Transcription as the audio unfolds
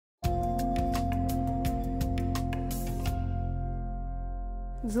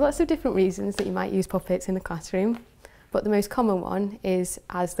There's lots of different reasons that you might use puppets in the classroom, but the most common one is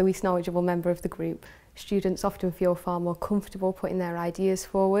as the least knowledgeable member of the group. Students often feel far more comfortable putting their ideas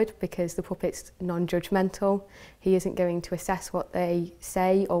forward because the puppet's non-judgmental. He isn't going to assess what they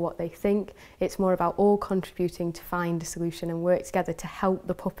say or what they think. It's more about all contributing to find a solution and work together to help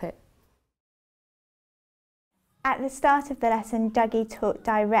the puppet. At the start of the lesson, Dougie talked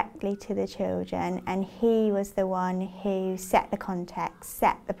directly to the children, and he was the one who set the context,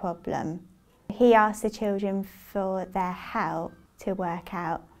 set the problem. He asked the children for their help to work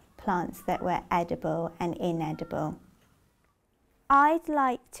out plants that were edible and inedible. I'd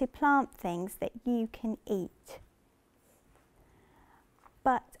like to plant things that you can eat,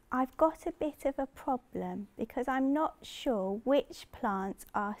 but I've got a bit of a problem because I'm not sure which plants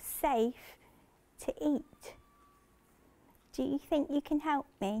are safe to eat. Do you think you can help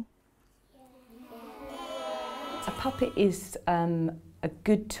me? A puppet is a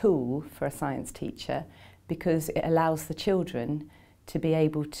good tool for a science teacher because it allows the children to be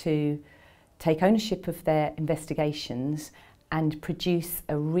able to take ownership of their investigations and produce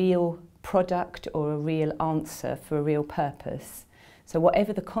a real product or a real answer for a real purpose. So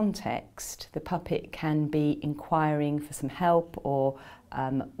whatever the context, the puppet can be inquiring for some help or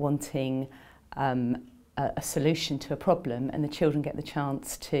wanting a solution to a problem, and the children get the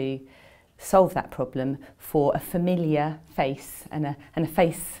chance to solve that problem for a familiar face and a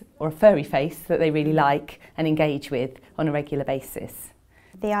face or a furry face that they really like and engage with on a regular basis.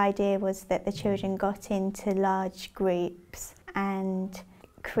 The idea was that the children got into large groups and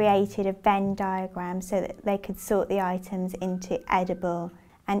created a Venn diagram so that they could sort the items into edible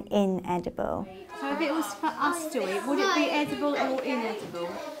and inedible. So if it was for us to eat, would it be edible or inedible?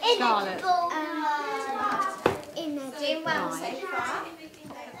 Charlotte? Inedible. Right.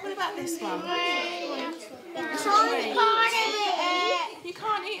 What about this one? You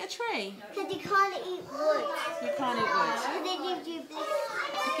can't eat a tree? Because you can't eat wood. You can't eat wood? Because they give you blisters.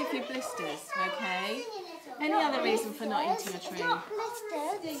 They give you blisters, okay. Any other reason for not eating a tree? It's not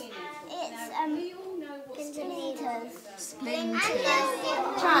blisters, it's splinters. Splinters.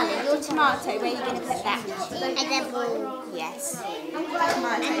 Charlie, your tomato, where are you going to put that? Edible. Yes.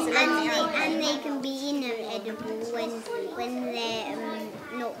 And they can be inedible when they're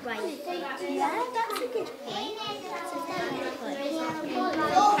not ripe. Yeah, that's a good point. That's a very good point. You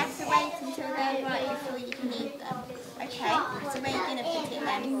have to wait until they're ripe before you can eat them. Okay, so where are you going to put it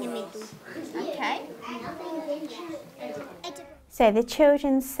then? In the middle. Okay. So the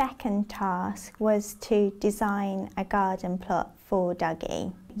children's second task was to design a garden plot for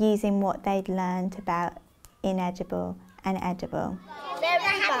Dougie, using what they'd learned about inedible and edible. Very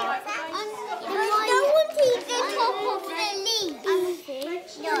bad. Don't want to eat the top of the leaf.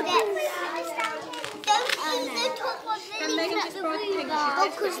 No, don't eat the top of the leaf at the root.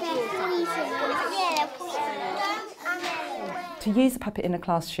 Because they're poison. Yeah, they're poison. To use a puppet in a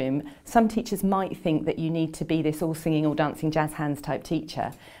classroom, some teachers might think that you need to be this all singing, all dancing, jazz hands type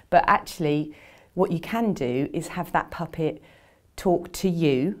teacher, but actually what you can do is have that puppet talk to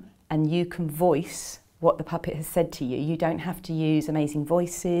you and you can voice what the puppet has said to you. You don't have to use amazing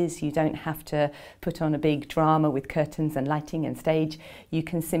voices, you don't have to put on a big drama with curtains and lighting and stage. You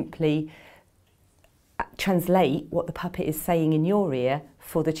can simply translate what the puppet is saying in your ear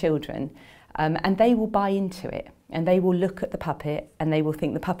for the children, and they will buy into it. And they will look at the puppet and they will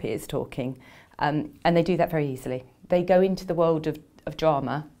think the puppet is talking. And they do that very easily. They go into the world of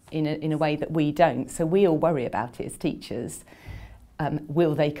drama in a way that we don't. So we all worry about it as teachers.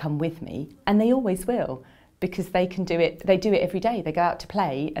 Will they come with me? And they always will, because they can do it. They do it every day. They go out to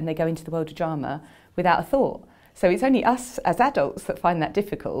play and they go into the world of drama without a thought. So it's only us as adults that find that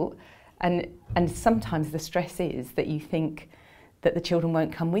difficult. And sometimes the stress is that you think that the children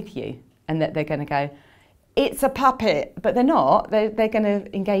won't come with you and that they're going to go, it's a puppet, but they're not. They're going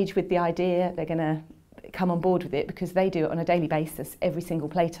to engage with the idea, they're going to come on board with it because they do it on a daily basis, every single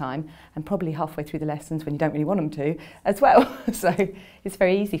playtime, and probably halfway through the lessons when you don't really want them to as well. So it's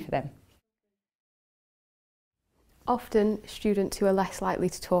very easy for them. Often students who are less likely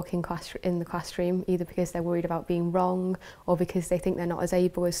to talk in the classroom, either because they're worried about being wrong or because they think they're not as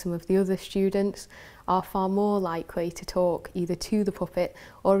able as some of the other students, are far more likely to talk either to the puppet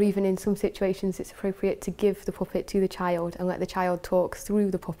or even in some situations it's appropriate to give the puppet to the child and let the child talk through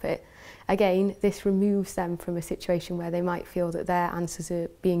the puppet. Again, this removes them from a situation where they might feel that their answers are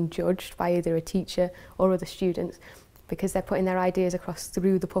being judged by either a teacher or other students, because they're putting their ideas across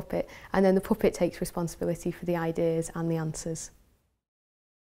through the puppet, and then the puppet takes responsibility for the ideas and the answers.